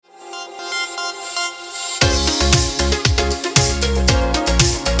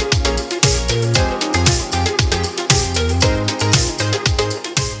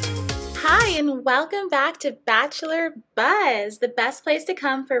back to Bachelor Buzz, the best place to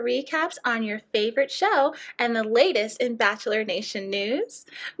come for recaps on your favorite show and the latest in Bachelor Nation news.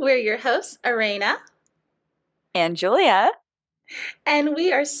 We're your hosts, Arena, And Julia. and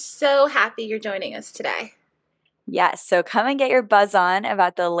we are so happy you're joining us today. Yes, so come and get your buzz on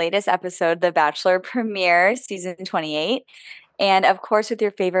about the latest episode, The Bachelor premiere, season 28. And of course, with your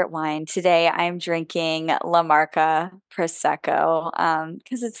favorite wine. Today, I'm drinking La Marca Prosecco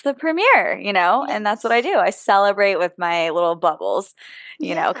because it's the premiere, and that's what I Yes. do. I celebrate with my little bubbles,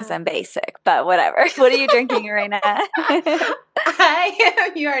 because Yeah. I'm basic, but whatever. What are you drinking, Raina?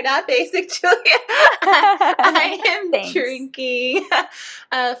 You are not basic, Julia. I am Thanks. drinking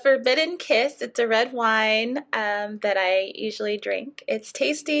Forbidden Kiss. It's a red wine that I usually drink. It's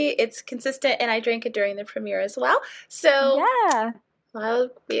tasty, it's consistent, and I drank it during the premiere as well. So Yeah. that'll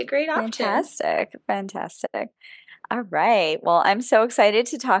be a great option. Fantastic. Fantastic. All right. Well, I'm so excited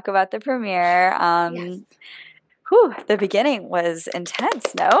to talk about the premiere. Yes. The beginning was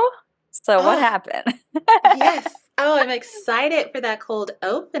intense, no? So what Oh, happened? yes. Oh, I'm excited for that cold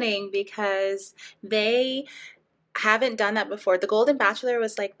opening because they haven't done that before. The Golden Bachelor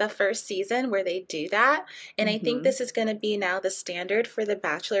was like the first season where they do that. And I think Hmm. this is going to be now the standard for the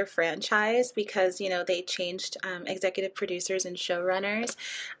Bachelor franchise because, they changed executive producers and showrunners.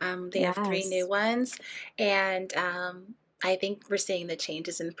 They have three new Yes. ones. And I think we're seeing the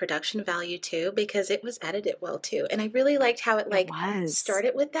changes in production value too because it was edited well too. And I really liked how it It like was.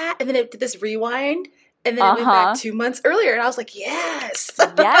 started with that and then it did this rewind and then it went back Uh-huh. 2 months earlier and I was like, yes.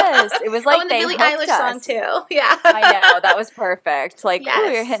 Yes. It was Oh, like and the they Billie hooked Eilish song us. too. Yeah. I know. That was perfect. Like, ooh,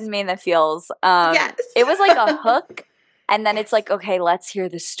 you're Yes. hitting me in the feels. Yes. It was like a hook. And then it's Yes. like, okay, let's hear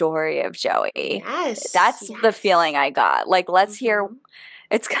the story of Joey. Yes. That's the feeling Yes. I got. Like, let's hear. Mm-hmm.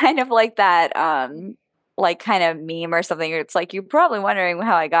 It's kind of like that, like kind of meme or something. It's like you're probably wondering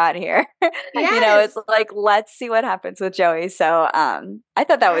how I got here. It's Yes. like let's see what happens with Joey. So, I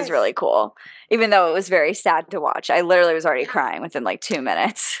thought that was Yes. really cool, even though it was very sad to watch. I literally was already Yeah. crying within like 2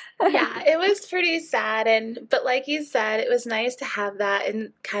 minutes. Yeah, it was pretty sad but like you said, it was nice to have that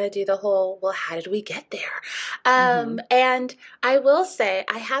and kind of do the whole, well, how did we get there? Hmm. And I will say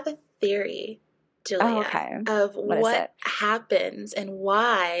I have a theory, Oh, Julia, okay. of What is what it? happens and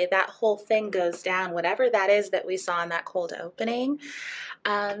why that whole thing goes down, whatever that is that we saw in that cold opening.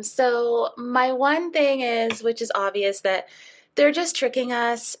 So my one thing is, which is obvious, that they're just tricking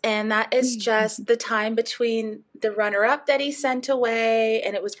us, and that is just the time between the runner-up that he sent away,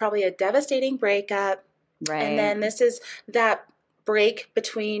 and it was probably a devastating breakup. And Right. then this is that break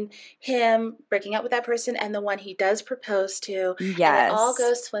between him breaking up with that person and the one he does propose to, and it all Yes.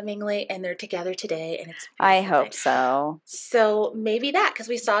 goes swimmingly, and they're together today, and it's a I beautiful thing. hope so. So maybe that, because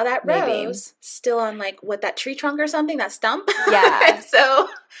we saw that Maybe. rose still on like what, that tree trunk or something, that stump. Yeah. So,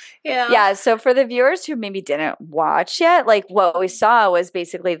 you know, Yeah, so for the viewers who maybe didn't watch yet, like what we saw was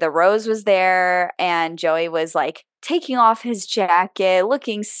basically the rose was there and Joey was like taking off his jacket,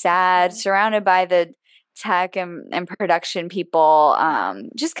 looking sad, mhm, surrounded by the tech and production people, yeah,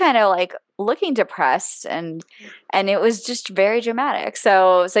 just kind of like looking depressed yeah, and it was just very dramatic.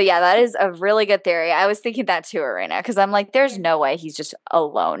 So yeah, that is a really good theory. I was thinking that too, Arena, because I'm like, there's yeah. no way he's just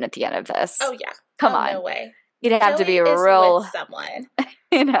alone at the end of Oh this. yeah. Come Oh no on. way. You'd have to be Joey a is with real, someone.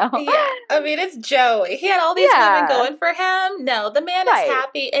 you know. Yeah. I mean, it's Joey. He had all these women Yeah. going for him. No, the man is Right.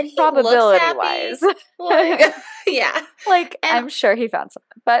 happy and he looks Probability wise. happy. Like, yeah. Like, And I'm sure he found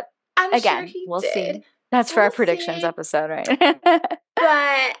something. But I'm sure again, he we'll did. see. That's for our We'll predictions see. episode, right?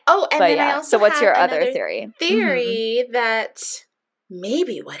 But oh, and But then I yeah. So also what's have your other another theory? Hmm. theory that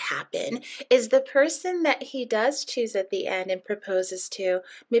maybe what happened is the person that he does choose at the end and proposes to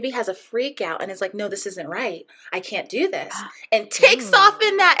maybe has a freak out and is like, no, this isn't right. I can't do this. And takes off Ooh.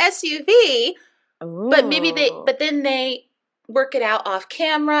 in that SUV, Ooh. but then they work it out off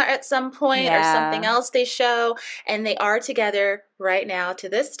camera at some point or something Yeah. else they show and they are together right now to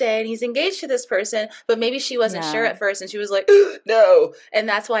this day and he's engaged to this person, but maybe she wasn't sure Yeah. at first and she was like, no, and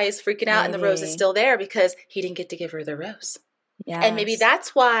that's why he's freaking out and the rose is Maybe. still there because he didn't get to give her the rose. And maybe Yes.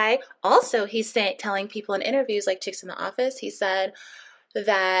 that's why also telling people in interviews like Chicks in the Office, he said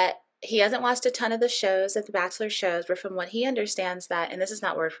that he hasn't watched a ton of the shows that the Bachelor shows, but from what he understands that, and this is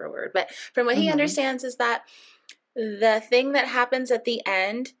not word for word, but from what he Hmm. understands is that the thing that happens at the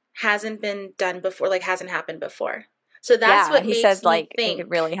end hasn't been done before, like hasn't happened before. So that's Yeah. what He makes said me like it think,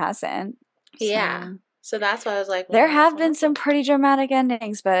 really hasn't. yeah. So So that's why I was like, well, there maybe that's have what been some happened. pretty dramatic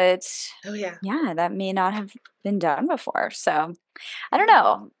endings, but Oh, yeah. yeah, that may not have been done before. So I don't Mhm.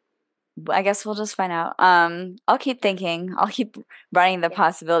 know. I guess we'll just find out. I'll keep thinking. I'll keep running the Yeah.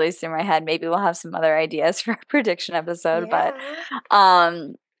 possibilities through my head. Maybe we'll have some other ideas for a prediction episode. But Yeah.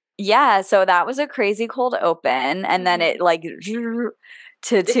 um, Yeah, so that was a crazy cold open, and then Hmm. it like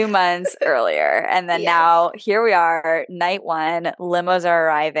to 2 months earlier. And then Yes. now here we are, night one, limos are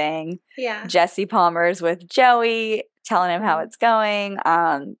arriving. Yeah. Jesse Palmer's with Joey, telling him how Mhm. it's going.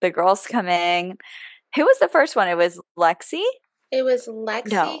 The girls coming. Who was the first one? It was Lexi? It was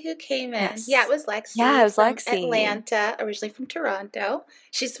Lexi No. who came in. Yeah, it Yes. was Yeah, it Lexi was from Lexi. Atlanta, originally from Toronto.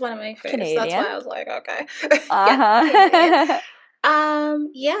 She's one of my favorites. That's Canadian. why I was like, okay. Yeah, Canadian. Uh-huh.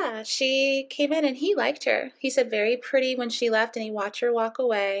 Yeah, she came in and he liked her. He said very pretty when she left and he watched her walk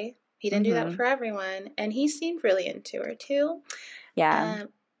away. He didn't do that Hmm. for everyone, and he seemed really into her too. Yeah. Um,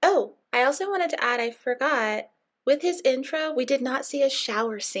 oh, I also wanted to add, I forgot, with his intro, we did not see a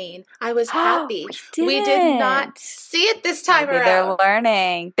shower scene. I was happy. We We did not didn't. see it this time Maybe they're around.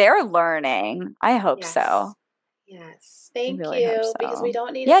 learning. They're learning. I hope Yes. so. Yes. I Thank really hope you, because we so.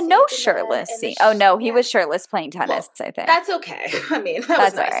 don't need to Yeah, see no the men shirtless in the scene. Oh no, he yeah. was shirtless playing tennis, Well, I think. that's okay. I mean, that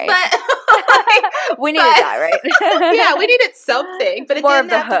was That's all nice. right. But We needed but that, right? yeah, we needed something, but it More of didn't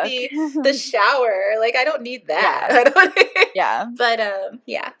the have to hook. be the shower. Like I don't need that. Yeah. I don't Yeah. But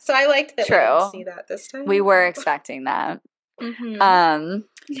yeah. So I liked that we didn't True. see that this We time. were expecting that. Mm-hmm. Um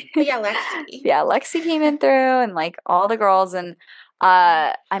But yeah, Lexi. yeah, Lexi came in through and like all the girls and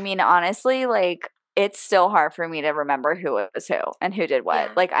I mean honestly like it's still hard for me to remember who was who and who did what.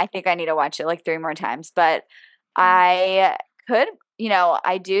 Yeah. Like I think I need to watch it like 3 more times, but Yeah. I could,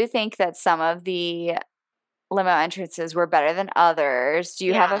 I do think that some of the limo entrances were better than others. Do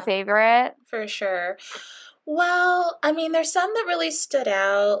you have a Yeah. favorite? For sure. Well, I mean, there's some that really stood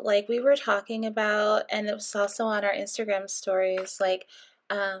out, like we were talking about, and it was also on our Instagram stories. Like,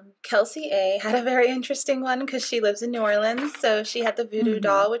 Kelsey A had a very interesting one because she lives in New Orleans, so she had the voodoo Mhm.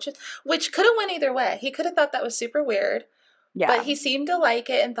 doll, which could have went either way. He could have thought that was super weird, but Yeah. he seemed to like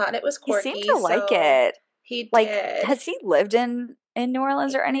it and thought it was He seemed quirky, to like so it. he Like, did. has he lived in New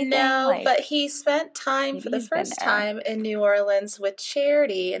Orleans or anything? No, Like, but he spent time for maybe the he's been first there. time in New Orleans with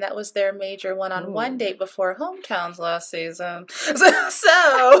Charity, and that was their major one-on-one Ooh. date before hometowns last season.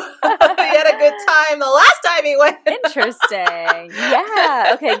 So he had a good time the last time he went. Interesting.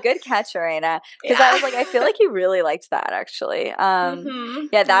 Yeah. Okay. Good catch, Arena. Because I Yeah. was like, I feel like he really liked that actually. Mm-hmm.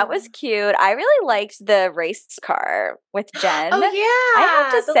 Yeah, that Yeah. was cute. I really liked the race car with Jen. Oh I have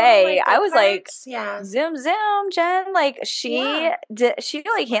yeah, to the little say, like I was like, go-karts. Yeah. zoom, zoom, Jen. Like Yeah. she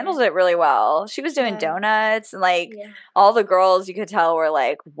like handled Smart. it really well. She was doing Yeah. donuts and like Yeah. all the girls you could tell were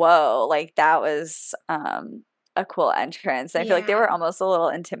like, whoa, like that was a cool entrance. I feel like they were Yeah. almost a little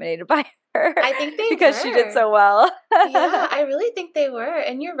intimidated by her I think they because she did were. so well. Yeah, I really think they were.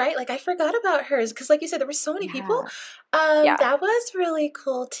 And you're right. Like I forgot about hers because like you said, there were so many people. Yeah. Yeah, That was really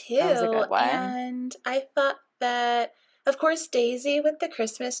cool that was a too. good one. And I thought that of course Daisy with the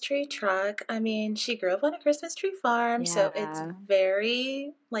Christmas tree truck. I mean, she grew up on a Christmas tree farm, so it's Yeah.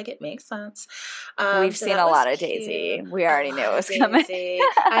 very like it makes sense. We've So seen that a was lot of cute. Daisy. We A already knew it lot of was coming. Daisy.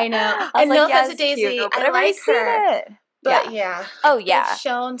 I know. I was And like, no offense to yes, cute, Daisy. but I like everybody's seen her. it. But Yeah. yeah, Oh, they've yeah.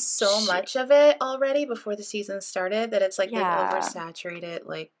 shown so She, much of it already before the season started that it's like they've yeah. oversaturated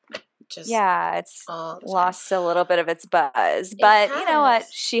like just Yeah, it's all the time. lost a little bit of its buzz. It But you know what?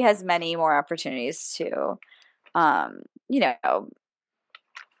 has. She has many more opportunities to, um, you know,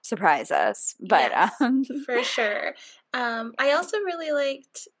 surprise us. But Yes, for sure. I also really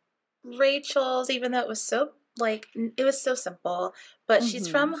liked Rachel's, even though it was so it was so simple, but she's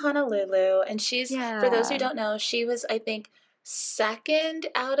mhm. from Honolulu, and she's for those who Yeah. don't know, she was I think second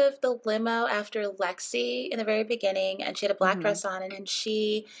out of the limo after Lexi in the very beginning, and she had a black Mhm. dress on, and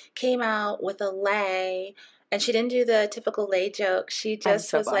she came out with a lei. And she didn't do the typical lei joke. She I'm just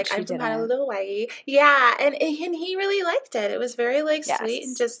so was glad like, she "I'm from didn't. Honolulu, Hawaii." Yeah, and he really liked it. It was very like sweet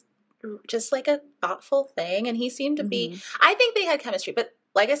and Yes. just like a thoughtful thing. And he seemed to be. Mhm. I think they had chemistry, but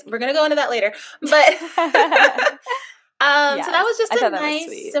like I said, we're gonna go into that later. But so that was Yes. just I thought a that was nice,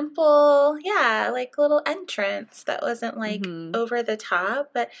 sweet. simple, yeah, like little entrance that wasn't like Mhm. over the top.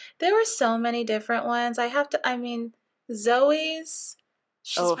 But there were so many different ones. I mean, Zoe's.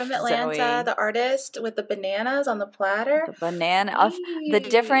 She's Oh, from Atlanta, Zoe. the artist with the bananas on the platter. The banana of the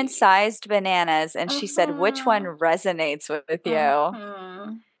different Yee. sized bananas. And she said, which one Uh-huh. resonates with you?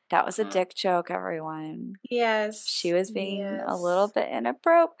 Uh-huh. That was a Uh, dick joke, everyone. She yes. was being a little Yes. bit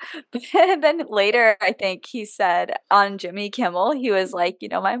inappropriate. But then later, I think he said on Jimmy Kimmel, he was like,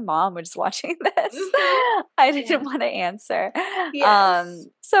 my mom was watching this. Mm-hmm. I Yeah. didn't want to answer. Yes.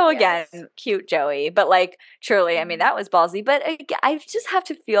 So again, Yes. cute Joey, but like truly, I mean, Mhm. that was ballsy. But I just have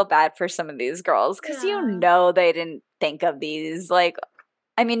to feel bad for some of these girls because Yeah. they didn't think of these. Like,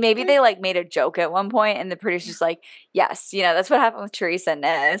 I mean, maybe They're they like made a joke at one point and the yeah. producer's like, yes, that's what happened with Teresa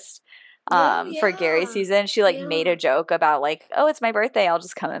Nist. Oh for Gary's yeah. season. She like made Yeah. a joke about like, oh, it's my birthday. I'll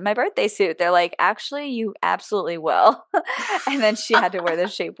just come in my birthday suit. They're like, actually, you absolutely will. And then she had to wear the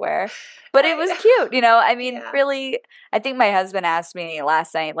shapewear. But it I was know. cute, you know. I mean, Yeah. really, I think my husband asked me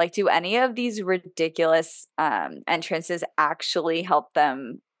last night, like, do any of these ridiculous entrances actually help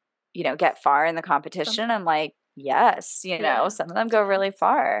them, get far in the competition? I'm Sometimes. like, yes, Yeah. some of them go really Sometimes.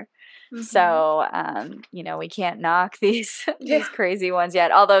 far. Mm-hmm. So, we can't knock these Yeah. these crazy ones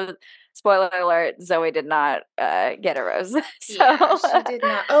yet. Although, spoiler alert, Zoe did not get a rose. Yeah, So she did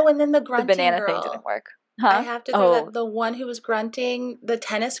not. Oh, and then the the grunting banana thing didn't girl. work. I Huh? have to throw Oh, that the one who was grunting, the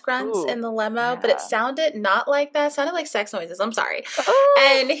tennis grunts ooh, in the limo, but it yeah. sounded not like that. It sounded like sex noises. I'm sorry.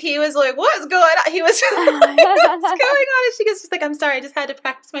 Oh. And he was like, "What's going on?" He was like, "What's going on?" And she goes, "She's like, I'm sorry, I just had to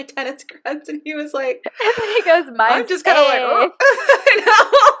practice my tennis grunts." And he was like, And then he goes, "I'm mine's just kind of like, oh."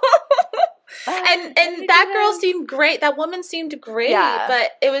 A. And And and he did that girl his. seemed great. That woman seemed great, Yeah,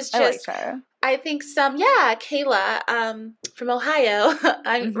 but it was I liked just her. I think Kayla, from Ohio.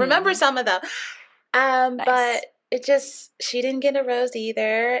 I remember Hmm. some of them. But Nice. it just she didn't get a rose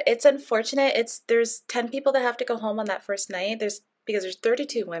either. It's unfortunate. There's 10 people that have to go home on that first night. There's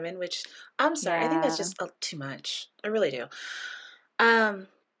 32 women, which I'm sorry, I think that's Yeah. just too much. I really do. Um,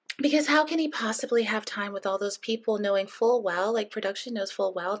 because how can he possibly have time with all those people knowing full well, like production knows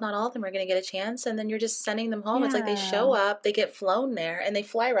full well, not all of them are going to get a chance, and then you're just sending them home. It's like they show Yeah. up, they get flown there, and they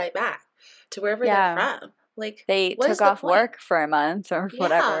fly right back to wherever they're Yeah. from. Like, They what took is the off point? work for a month or Yeah,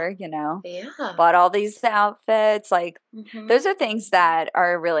 whatever. yeah. Bought all these outfits. Like, Mm-hmm. those are things that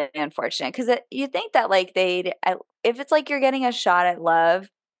are really unfortunate because you think that, like, if it's like you're getting a shot at love,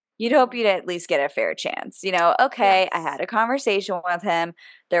 you'd hope Mm-hmm. you'd at least get a fair chance. Okay, I Yes. had a conversation with him.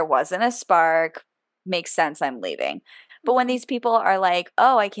 There wasn't a spark. Makes sense. I'm leaving. But when Mm-hmm. these people are like,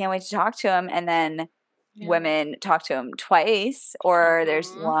 oh, I can't wait to talk to him, and then Yeah. women talk to him twice, or there's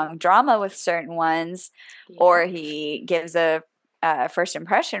Mm-hmm. long drama with certain ones, or Yep. he gives a first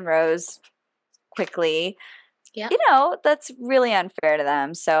impression rose quickly, Yep. that's really unfair to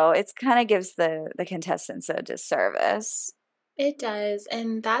them. So it's kind of gives the contestants a disservice. It does.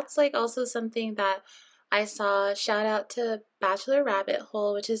 And that's like also something that I saw. Shout out to Bachelor Rabbit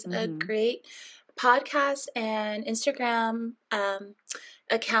Hole, which is a Hmm. great podcast and Instagram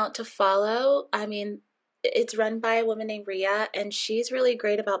account to follow. I mean, it's run by a woman named Ria, and she's really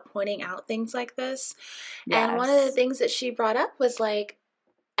great about pointing out things like this. And one of the Yes. things that she brought up was like,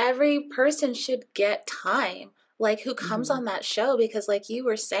 every person should get time, like who comes Hmm. on that show, because like you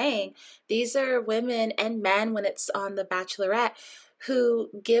were saying, these are women and men when it's on the Bachelorette who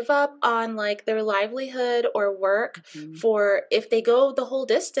give up on like their livelihood or work Hmm. for, if they go the whole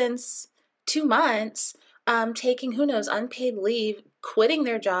distance, 2 months, taking, who knows, unpaid leave, quitting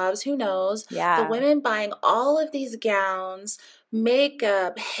their jobs, who knows, the Yeah. women buying all of these gowns,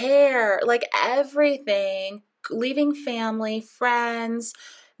 makeup, hair, like everything, leaving family, friends,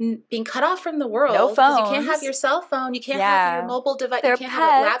 being cut off from the No world because you can't have phones. your cell phone, you can't have your Yeah. mobile device, you Their can't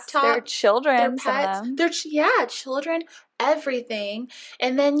have a pets, their laptop, their children, some of pets, them. their yeah, children, everything.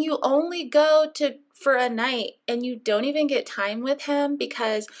 And then you only go to for a night and you don't even get time with him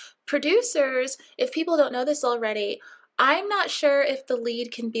because producers, if people don't know this already, I'm not sure if the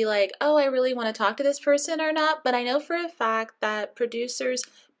lead can be like, "Oh, I really want to talk to this person" or not, but I know for a fact that producers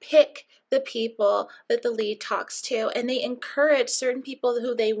pick the people that the lead talks to, and they encourage certain people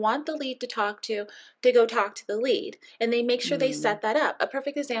who they want the lead to go talk to the lead, and they make sure they Mm. set that up. A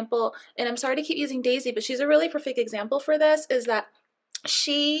perfect example, and I'm sorry to keep using Daisy, but she's a really perfect example for this, is that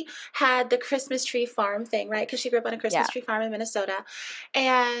she had the Christmas tree farm thing, right? Because she grew up on a Christmas Yeah. tree farm in Minnesota,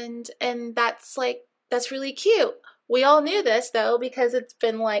 and that's really cute. We all knew this though because it's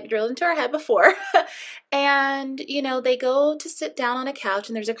been like drilled into our head before. And they go to sit down on a couch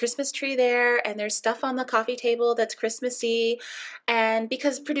and there's a Christmas tree there and there's stuff on the coffee table that's Christmassy. And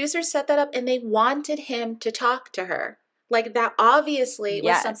because producers set that up and they wanted him to talk to her. Like that obviously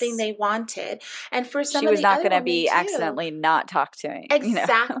was something Yes. they wanted. And for some She of was the not other going to women be too. accidentally not talk to me.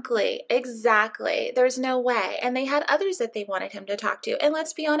 Exactly, exactly. There's no way. And they had others that they wanted him to talk to. And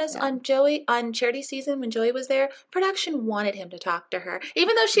let's be honest, Yeah. on Charity season when Joey was there, production wanted him to talk to her.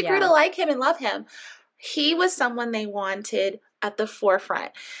 Even though she grew to Yeah. like him and love him, he was someone they wanted at the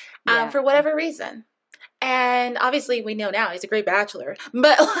forefront, Yeah. for whatever reason. And obviously we know now he's a great bachelor.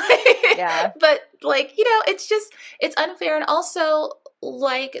 But Yeah. it's unfair. And also,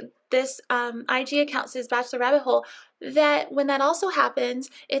 like, this IG account says Bachelor Rabbit Hole, that when that also happens,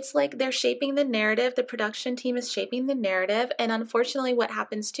 it's like they're shaping the narrative, the production team is shaping the narrative, and unfortunately what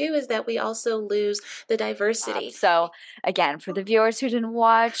happens too is that we also lose the diversity. So again, for the viewers who didn't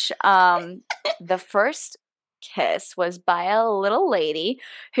watch, the first kiss was by a little lady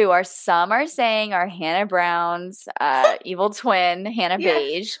who some are saying are Hannah Brown's evil twin, Hannah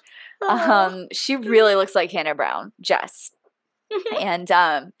Beige. Yes. Oh. She really looks like Hannah Brown, Jess. And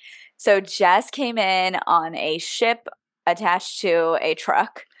so Jess came in on a ship attached to a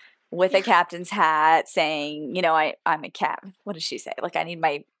truck with a Yeah. captain's hat saying, I'm a cap. What did she say? Like, I need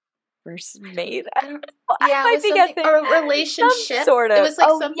my first mate. I don't. I Yeah, it might was be something guessing or a some relationship. sort It of. was like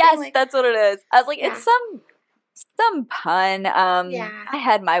Oh, something yes, like that's what it is. I was like, yeah. it's some pun. Yeah. I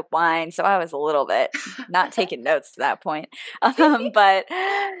had my wine, so I was a little bit not taking notes to that point. But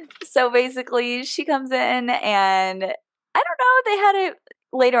so basically, she comes in, and I don't know. They had a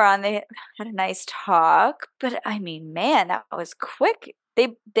later on. They had a nice talk, but I mean, man, that was quick.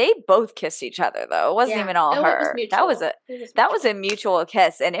 They both kissed each other though. It wasn't Yeah. even all Oh, it was her. That was mutual. a It was that was a mutual. mutual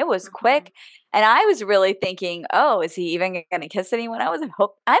kiss, and it was Hmm. quick. And I was really thinking, oh, is he even gonna kiss anyone?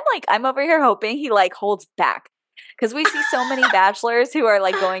 I'm over here hoping he like holds back. Because we see so many bachelors who are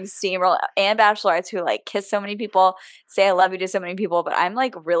like going steamroll and bachelorettes who like kiss so many people, say I love you to so many people, but I'm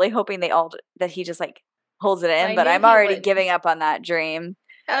like really hoping that he just like holds it in. I But knew I'm he already wouldn't. giving up on that dream.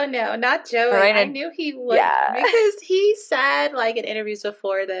 Oh no, not Joey. I Lorena, knew he wouldn't yeah, because he said like in interviews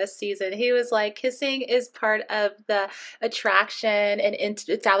before this season, he was like kissing is part of the attraction and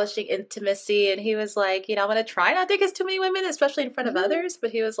establishing intimacy, and he was like, I'm gonna try not to kiss too many women, especially in front of Mhm. others. But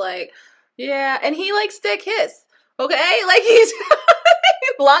he was like, yeah, and he likes to kiss. Okay, like he's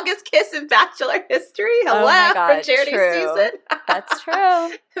longest kiss in Bachelor history. Oh my Hello from God, charity season. true. That's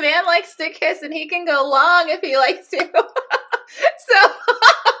true. Man likes to kiss, and he can go long if he likes to. So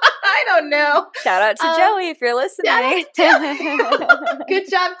I don't know. Shout out to Um, Joey if you're Shout out listening. to Joey. Good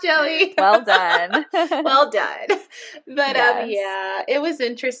job, Joey. Well done. Well done. But Yes, yeah, it was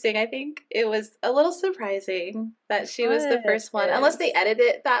interesting. I think it was a little surprising that she was the first one, unless they was. edited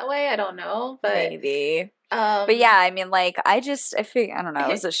it that way. I don't know, but Maybe. But yeah, um, I mean, like, I figure, I don't know,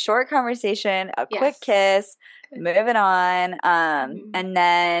 it was a short conversation, a quick yes. kiss, moving on. Hmm. And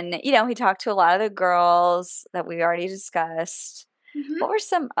then, he talked to a lot of the girls that we already discussed. Hmm. What were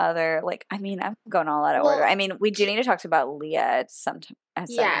some other, like, I mean, I'm going all out of order. I Well, mean, we do need to talk about Leah at some point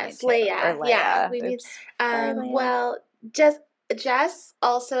yes, too, or Leia. Yeah, Leia. we need. Oops. Sorry, Leia. Well, Jess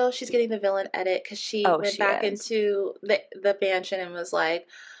also she's getting the villain edit because she Oh, went she back is. into the mansion and was like,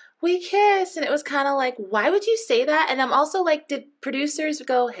 "We kissed," and it was kind of like, "Why would you say that?" And I'm also like, did producers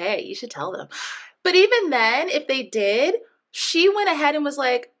go, "Hey, you should tell them"? But even then, if they did, she went ahead and was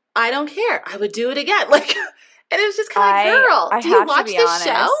like, "I don't care. I would do it again." Like, and it was just kind of like, I "Girl, I do you have to watch be this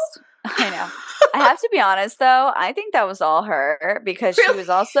show?" honest. I know. I have to be honest though. I think that was all her because she Really? was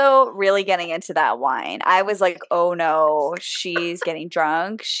also really getting into that wine. I was like, "Oh no, she's getting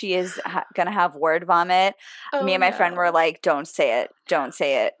drunk. She is gonna have word vomit." Me Oh and my friend were no. like, "Don't say it. Don't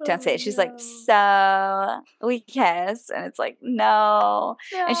say it. Don't say Oh it." She's like, no. "So we kiss," and it's like, "No."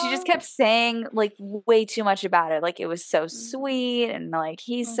 And she just No. kept saying like way too much about it. Like it was so Mhm. sweet and like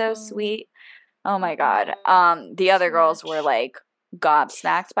he's so Mhm. sweet. Oh my God. Mhm. The other Too girls were much. like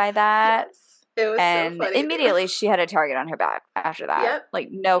gobsmacked by that. Yes. It was so And funny to me. immediately she had a target on her back after that. Yep. Like,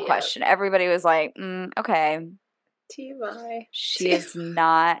 no Yep. question. Everybody was like, okay, TMI. she T- is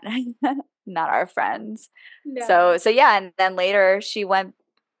not not our friends. So no. so yeah, and then later she went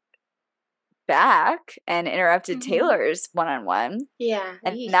back and interrupted Mhm. Taylor's one-on-one. Yeah.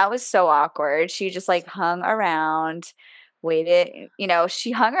 And that Yeesh. was so awkward. She just like hung around, waited,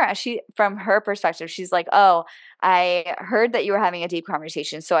 she hung around. From her perspective, she's like, "Oh, I heard that you were having a deep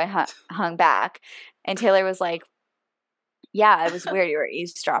conversation, so I hung back." And Taylor was like, "Yeah, it was weird. You were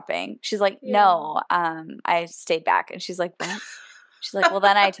eavesdropping." She's like, Yeah. "No, I stayed back." And she's like, "What?" She's like, "Well,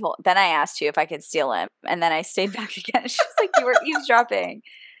 then I asked you if I could steal him, and then I stayed back again." She's like, "You were eavesdropping."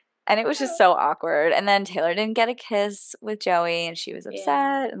 And it was just so awkward. And then Taylor didn't get a kiss with Joey and she was Yeah.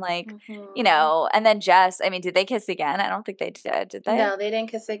 upset and like, Mhm. and then Jess, I mean, did they kiss again? I don't think they did they? No, they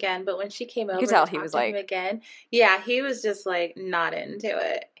didn't kiss again, but when she came You could over to tell he talk was to him like, again, yeah, he was just like not into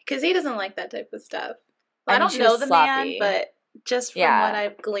it because he doesn't like that type of stuff. Well, I I mean, don't she know was the man, sloppy. but just from what Yeah.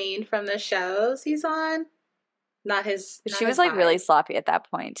 I've gleaned from the shows he's on, But not she was his like really vibe. sloppy at that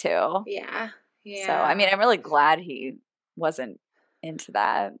point too. Yeah. So, I mean, Yeah. I'm really glad he wasn't into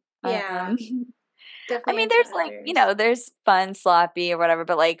that. Yeah. I Definitely mean, into there's like, others. there's fun sloppy or whatever,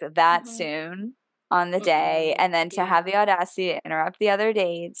 but like that Hmm. soon on the day, Mm-mm. and then to have Yeah. the audacity to interrupt the other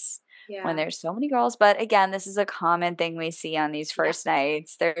dates when Yeah. there's so many girls. But again, this is a common thing we see on these Yep. first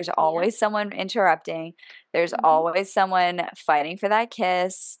nights. There's Yep. always someone interrupting. There's Hmm. always someone fighting for that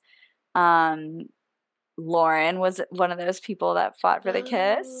kiss. Um, Lauren was one of those people that fought for the Oh,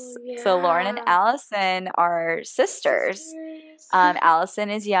 kiss. So Lauren and yeah. Allison are sisters. Sisters. Allison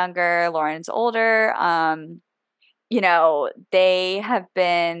is younger, Lauren's older. they have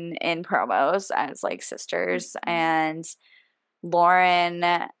been in promos as like sisters, Mhm. and Lauren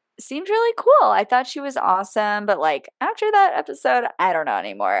seemed really cool. I thought she was awesome, but like after that episode, I don't know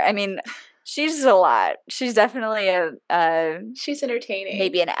anymore. I mean, she's just a lot. She's definitely a She's entertaining.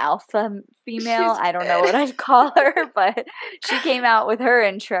 maybe an alpha female. She's I don't know good. what I'd call her, but she came out with her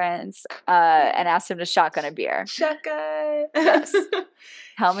entrance Yeah. and asked him to shotgun a beer. Shotgun. Yes.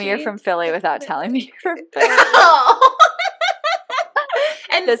 Tell me you're She from Philly without telling me definitely. you're from Philly. Oh.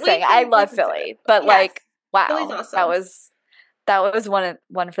 And Just saying, I we love can say that. Philly, but Yes. like, Philly's wow, that awesome. was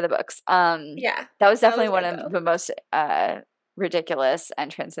one for the books. Yeah. That was That definitely was one good of though. the most ridiculous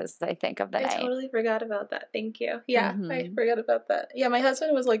entrances I think of the I night. totally forgot about that. Thank you. Yeah, I Hmm. forgot about that. Yeah, my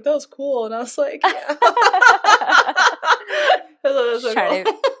husband was like, "That was cool," and I was like, "Yeah." I thought that was She's so trying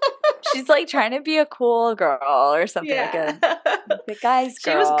to, cool. she's like trying to be a cool girl or something like Yeah. a guy's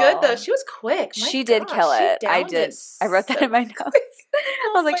She was good though. girl. She was quick. My She did gosh, kill she it. downed it I wrote that so in my quickly. notes.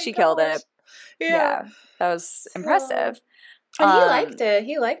 I was Oh like, my she killed gosh. it. Yeah. Yeah, that was So, impressive. and he liked Um, it.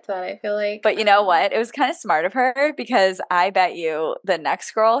 He liked that. I feel like, But you know what? It was kind of smart of her because I bet you the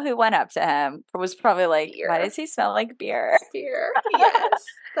next girl who went up to him was probably like, "Why does beer, he smell like beer?" beer. Yes,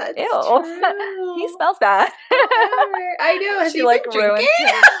 that's Ew, he true. smells bad. Whatever. I know. Has She he been like drinking ruined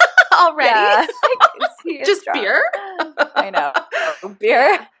him. already? Yeah, like is he is Just drunk? beer? I know, beer.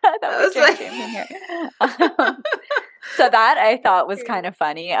 Yeah, I thought that we was drink my. champagne here. So that I thought was kind Great. of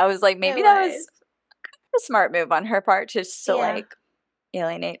funny. I was like, It maybe that was was. a smart move on her part just to Yeah. like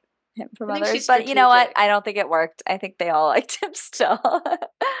alienate him from I think others. she's But you know what? strategic. I don't think it worked. I think they all liked him still.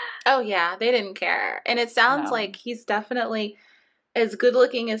 Oh yeah, they didn't care. And it sounds No. like he's definitely as good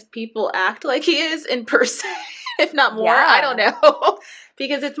looking as people act like he is in person, if not more. I don't Yeah. know.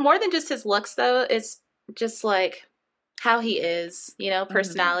 Because it's more than just his looks though. It's just like how he is, Mhm.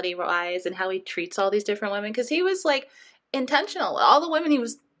 personality wise and how he treats all these different women. Because he was like intentional. All the women he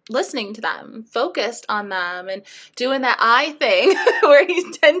was listening to them, focused on them, and doing that eye thing where he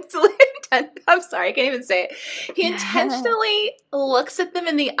intentionally, I'm sorry, I can't even say it. He intentionally looks at them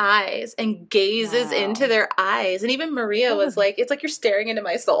in the eyes and gazes into Wow. their eyes. And even Maria was Ugh. like, it's like you're staring into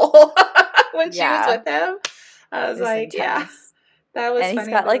my soul when she was Yeah, with him. I was it was like, yeah, intense. that was And he's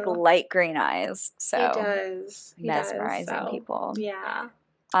funny got like though. light green eyes, He so does. He does. mesmerizing So, people. yeah.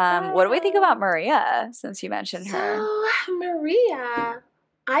 What do we think about Um, Maria since you mentioned her? so, Maria,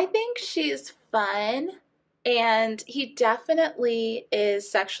 I think she's fun. And he definitely is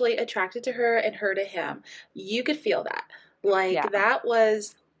sexually attracted to her and her to him. You could feel that. Yeah. Like, that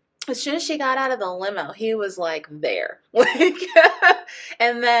was, as soon as she got out of the limo, he was like there. Like,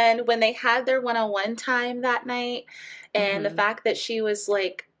 and then when they had their one on one time that night, and the Hmm. fact that she was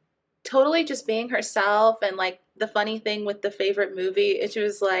like totally just being herself and like the funny thing with the favorite movie, and she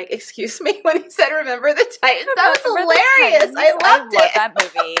was like, "Excuse me," when he said, "Remember the Titans." That was Remember the hilarious. Titans? I I loved love it. that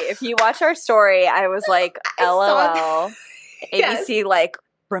movie. If you watch our story, I was like, I saw that. LOL. Yes, ABC, like,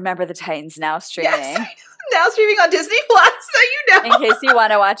 Remember the Titans now yes. streaming. Now streaming on Disney Plus, so you In know. case you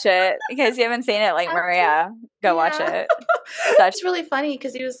want to watch it, in case you haven't seen it, like Have to. Maria, go watch Yeah. it. Such It's really funny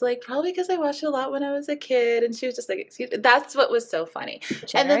because he was like, probably because I watched it a lot when I was a kid. And she was just like, excuse me. That's what was so funny.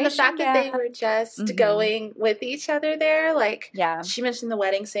 And then the generation fact that they gap. were just Hmm. going with each other there, like Yeah. she mentioned the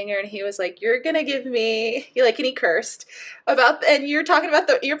wedding singer, and he was like, "You're gonna give me," like, and he cursed about, and you're talking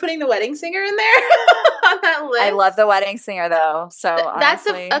about you're putting the wedding singer in there on that I love list. the wedding singer though. So That's a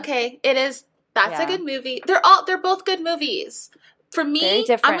honestly, okay. It is. That's a yeah. good movie. They're both good movies. For Very me, I'm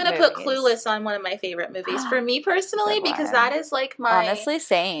different gonna put movies. Clueless on one of my favorite movies. For me personally, Good because that one. is like my Honestly,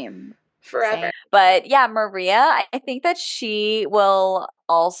 same. forever. Same. But yeah, Maria, I think that she will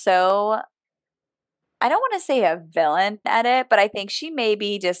also, I don't want to say a villain at it, but I think she may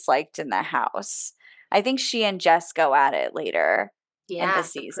be disliked in the house. I think she and Jess go at it later in the Yeah, the promo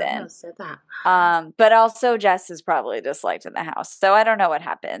season. said that. But also Jess is probably disliked in the house. So I don't know what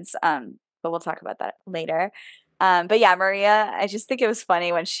happens. But we'll talk about that later. But yeah, Maria, I just think it was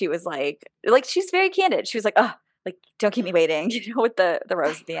funny when she was like she's very candid. She was like, "Oh, like don't keep me waiting," with the I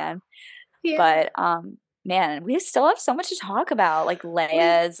rose at the know. end. Yeah, But man, we still have so much to talk about, like we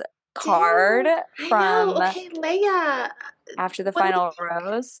Leia's card do. I know. from Okay, Leia. after the What do we final think?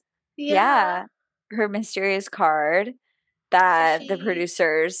 rose. Yeah. Yeah, her mysterious card So that the she.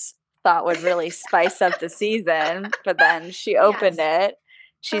 producers thought would really spice up the season, but then she opened Yes. it.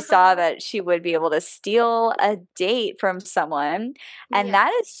 She Uh saw huh. that she would be able to steal a date from someone, and that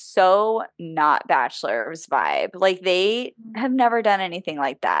Yes. is so not Bachelor's vibe. Like they have never done anything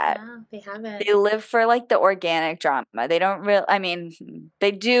like that. No, they haven't. They live for like the organic drama. They don't really, I mean, they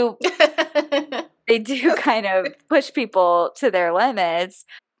do kind of push people to their limits,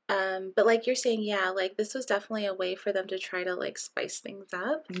 But like you're saying, yeah, like this was definitely a way for them to try to like spice things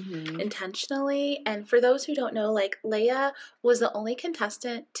up Hmm. intentionally. And for those who don't know, like Leia was the only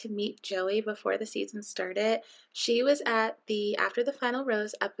contestant to meet Joey before the season started. She was at the After the Final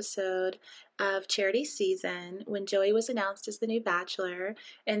Rose episode of Charity season when Joey was announced as the new Bachelor.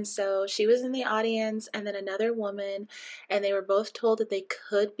 And so she was in the audience, and then another woman, and they were both told that they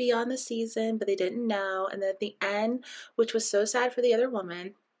could be on the season, but they didn't know. And then at the end, which was so sad for the other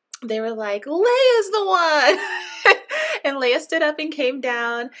woman, they were like, Leia's the one. And Leia stood up and came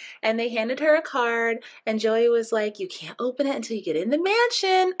down, and they handed her a card. And Joey was like, you can't open it until you get in the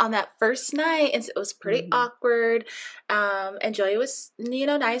mansion on that first night. And so it was pretty Hmm. awkward. And Joey was,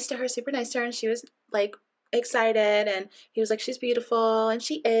 nice to her, super nice to her. And she was like, excited, and he was like, she's beautiful, and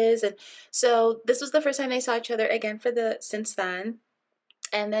she is. And so this was the first time they saw each other again since then.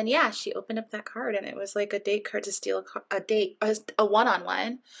 And then yeah, she opened up that card, and it was like a date card to steal a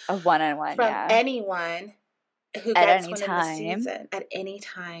one-on-one A one-on-one, from yeah. anyone who At gets any one in the time. season at any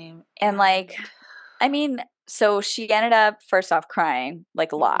time. And like, And I mean, so she ended up first off crying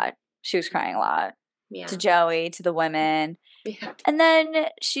like a mhm, lot. She was crying a lot to yeah, Joey, to the women. yeah, And then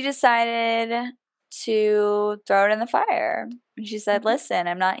she decided to throw it in the fire. And she said, mhm, listen,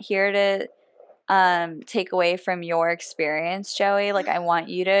 I'm not here to take away from your experience, Joey. Like, I want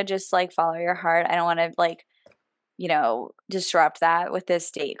you to just like follow your heart. I don't want to like, disrupt that with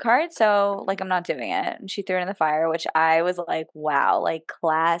this date card. So like I'm not doing it. And she threw it in the fire, which I was like, wow, like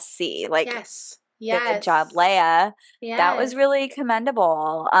classy. Like yes, good job, yes, Leia. That was yes. really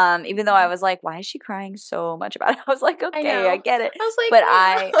commendable. Even though I Mhm. was like, why is she crying so much about it? I was like, I okay, I know. get it. I was But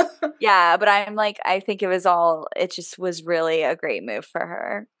I, like, yeah. yeah, but I'm like, I think it just was really a great move for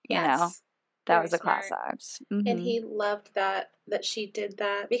her, you know? Yes, That very was a class smart. act. And Mm-hmm. he loved that she did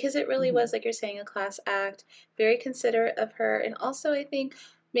that because it really Mm-hmm. was, like you're saying, a class act, very considerate of her. And also I think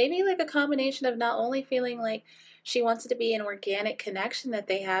maybe like a combination of not only feeling like she wants it to be an organic connection that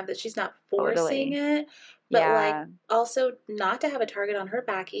they have, that she's not forcing Totally. it, but like Yeah, also not to have a target on her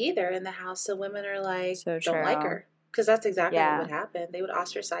back either in the house, so women are like, so don't like true. her, because that's exactly what Yeah. would happen. They would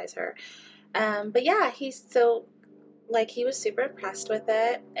ostracize her. But yeah, he's so like he was super impressed with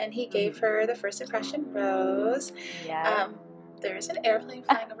it, and he gave Mm-hmm. her the first impression rose. Yeah. um, there's an airplane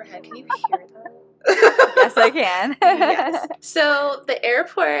flying overhead. Can you hear that? Yes, I can. Yes. So the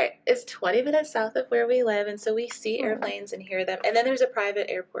airport is 20 minutes south of where we live, and so we see Oh. airplanes and hear them. And then there's a private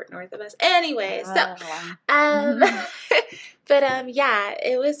airport north of us. Anyway, so Oh. um, but yeah,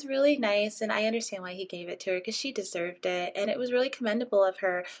 it was really nice, and I understand why he gave it to her because she deserved it, and it was really commendable of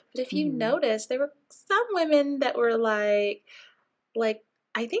her. But if you Mhm. notice, there were some women that were like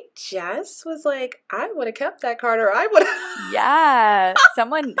I think Jess was like, I would have kept that card, or I would have. Yeah.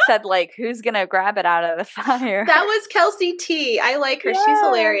 Someone said, like, "Who's gonna grab it out of the fire?" That was Kelsey T. I like her. She's Yeah.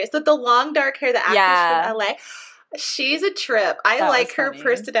 hilarious. With the long dark hair, the actress from Yeah. LA. She's a trip. I That like was her funny.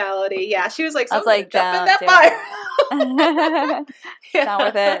 personality. Yeah, she was like, I was someone's gonna like, jump in "Don't that do fire. it. It's not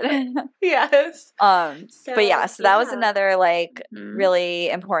worth Yeah. it." Yes. But yeah, So so that was yeah. another, like, Hmm. really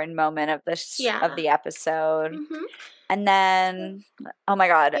important moment of of Yeah. the episode. Hmm. And So then, oh my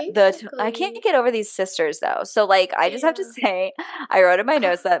God, I can't basically, get over these sisters though. So like, I just have to yeah. say, I wrote in my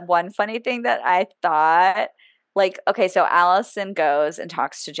notes that one funny thing that I thought, like, okay, so Allison goes and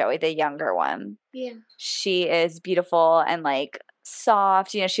talks to Joey, the younger one. Yeah. She is beautiful and like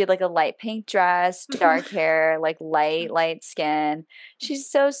soft. She had like a light pink dress, dark hair, like light skin. She's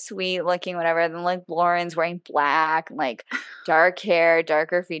so sweet looking, whatever. And then like Lauren's wearing black, like dark hair,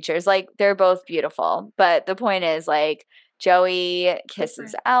 darker features. Like they're both beautiful. But the point is, like, Joey kisses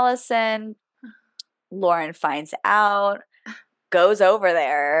Different. Allison. Lauren finds out, goes over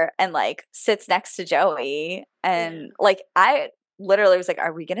there and like sits next to Joey. Yeah. And like, I literally was like,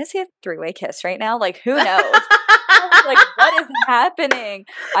 are we going to see a three-way kiss right now? Like, who knows? I was like, what is happening?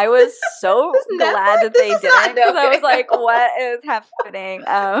 I was so This is glad Netflix? that This they is not didn't because no I was kidding. like, No. what is happening?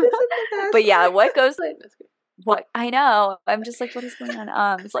 This is the But yeah, Bachelor. what goes, Wait, that's good. what I know, I'm just like, what is going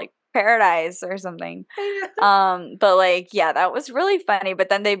on? It's like paradise or something. I know. But like, yeah, that was really funny. But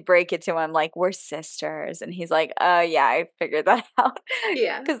then they break it to him like, we're sisters. And he's like, yeah, I figured that out.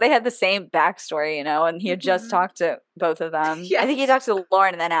 Yeah. Because they had the same backstory, and he had just Hmm. talked to both of them. I think he Yes. talked to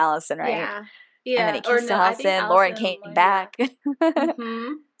Lauren and then Allison, right? Yeah. And then he Yeah. Or kissed no, I think Allison. Lauren Allison came and Lauren. Yeah. back. Hmm.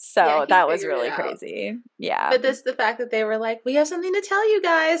 Yeah, So he that was figured it really out. crazy. Yeah. But this, the fact that they were like, we have something to tell you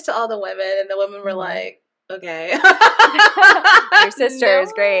guys to all the women, and the women were Mhm. like, okay. Your sister is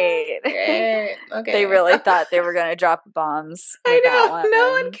No. great. Great. They Okay. really thought they were going to drop bombs with that I know.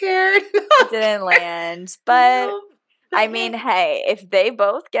 No one one. cared. No It one didn't cared. land. But No. But I mean, hey. hey, if they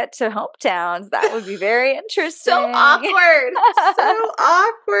both get to hometowns, that would be very So interesting. awkward. So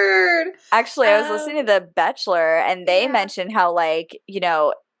awkward. Actually, I was listening to Um, The Bachelor and they yeah, mentioned how, like,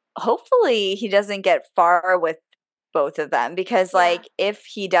 hopefully he doesn't get far with both of them because, yeah, like, if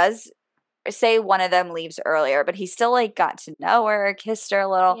he does, say one of them leaves earlier, but he still, like, got to know her, kissed her a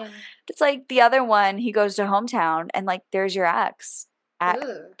little. yeah. It's like the other one, he goes to hometown and, like, there's your ex at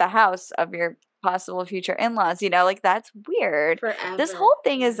Ooh, the house of your possible future in-laws, like, that's weird. This forever. whole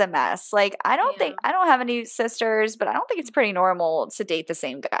thing is Yeah, a mess. Like, I don't yeah. think I don't have any sisters, but I don't think it's pretty normal to date the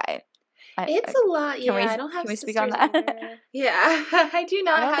same guy. It's a lot. Can Yeah, we I don't can have we speak on sisters that? either. Yeah, I do I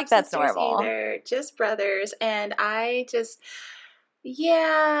not don't have think that's sisters normal. either, just brothers. And I just,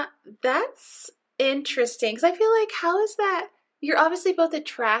 yeah, that's interesting. Because I feel like, how is that? You're obviously both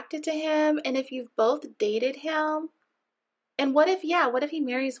attracted to him. And if you've both dated him, and what if, yeah, what if he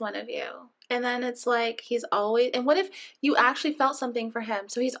marries one of you? And then it's like he's always, and what if you actually felt something for him?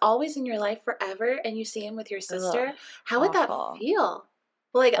 So he's always in your life forever and you see him with your Ugh, sister. How would that awful. feel?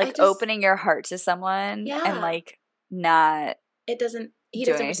 Like, I Like just, opening your heart to someone and yeah, like not he doing doesn't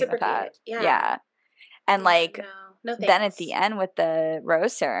anything with reciprocate that. it. Yeah. Yeah. And Yeah, like no. No then at the thanks. end with the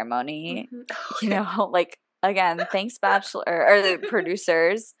rose ceremony, Hmm. Oh, yeah. like again, thanks Bachelor or the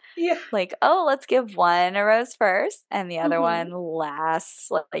producers. Yeah. Like, oh, let's give one a rose first and the other Hmm. one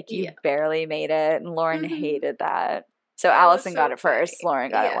last. Like Yeah. you barely made it. And Lauren Hmm. hated that. So That was Allison got so it first, funny.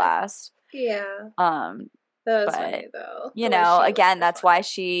 Lauren got it Yeah. last. Yeah. Um, That was but funny though. The way she again, looked that's upon why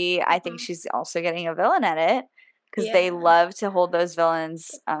it. I think Hmm. she's also getting a villain at it because they Yeah. love to hold those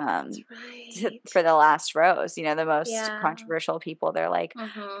villains That's right. for the last rose, the most Yeah. controversial people. They're like,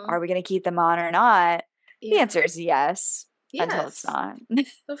 Hmm. are we going to keep them on or not? The Yeah. answer is yes, until it's Yes. not.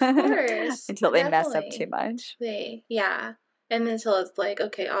 Of course. Until they mess up too Definitely. much. Yeah. And until it's like,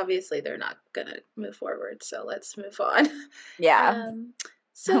 okay, obviously they're not gonna move forward, so let's move on. Yeah, Um, we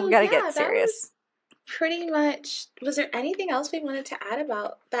so got to yeah, get that was serious. pretty much. Was there anything else we wanted to add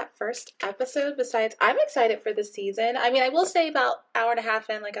about that first episode besides I'm excited for the season? I mean, I will say about hour and a half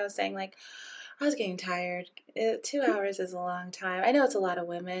in, like I was saying, like I was getting tired. 2 hours is a long time. I know it's a lot of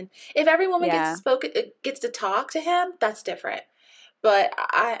women. If every woman Yeah. gets to talk to him, that's different. But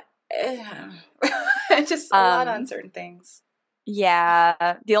just a lot of Um, uncertain things.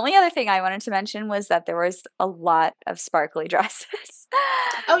 Yeah. The only other thing I wanted to mention was that there was a lot of sparkly dresses.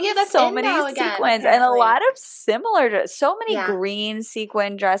 Oh yeah, that's So in many now again, sequins and a lot apparently. of so many Yeah, green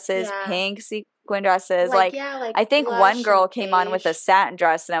sequin dresses, yeah. pink sequin dresses. Like Like yeah, like I think one blush and girl came on with a beige. satin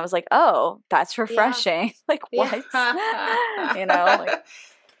dress and I was like, "Oh, that's Yeah, refreshing." Like yeah. what? Like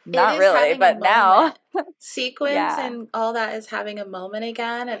It not is really, having a but now moment. Sequins yeah, and all that is having a moment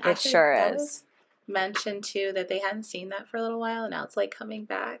again. And it actually, sure that is. was mentioned too that they hadn't seen that for a little while, and now it's like coming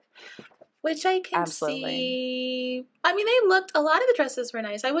back, which I can Absolutely. see. I mean, they looked. A lot of the dresses were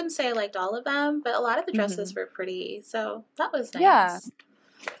nice. I wouldn't say I liked all of them, but a lot of the dresses Hmm. were pretty. So that was Yeah. nice.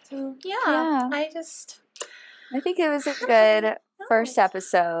 So yeah, Yeah. I just I think it was a I don't really good first know.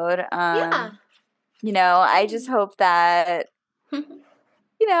 episode. Yeah. I just hope that,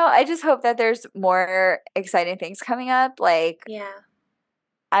 I just hope that there's more exciting things coming up. Like, Yeah.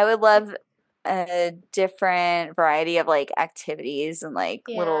 I would love a different variety of like activities and like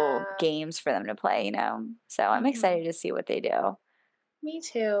little Yeah. games for them to play. So I'm Hmm. excited to see what they do. Me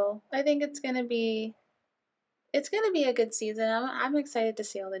too. I think it's gonna be a good season. I'm excited to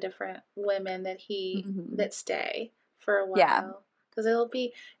see all the different women Hmm. that stay for a Yeah. while because it'll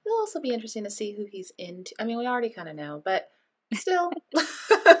also be interesting to see who he's into. I mean, we already kind of know, but still,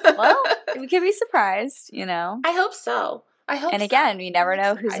 Well, we could be surprised. I hope so. I hope And so. again, we I never like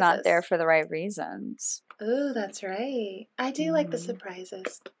know who's not there surprises. for the right reasons. Ooh, that's right. I do like the Hmm.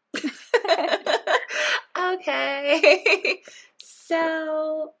 surprises. Okay.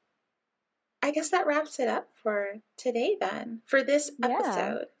 So I guess that wraps it up for today, then, for this Yeah.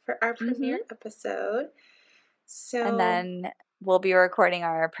 episode, for our Hmm. premiere episode. And So, then we'll be recording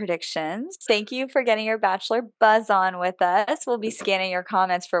our predictions. Thank you for getting your Bachelor buzz on with us. We'll be scanning your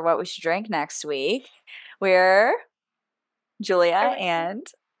comments for what we should drink next week. We're Julia Arena, and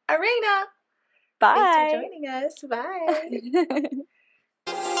Arena, thanks for bye. joining us. Bye.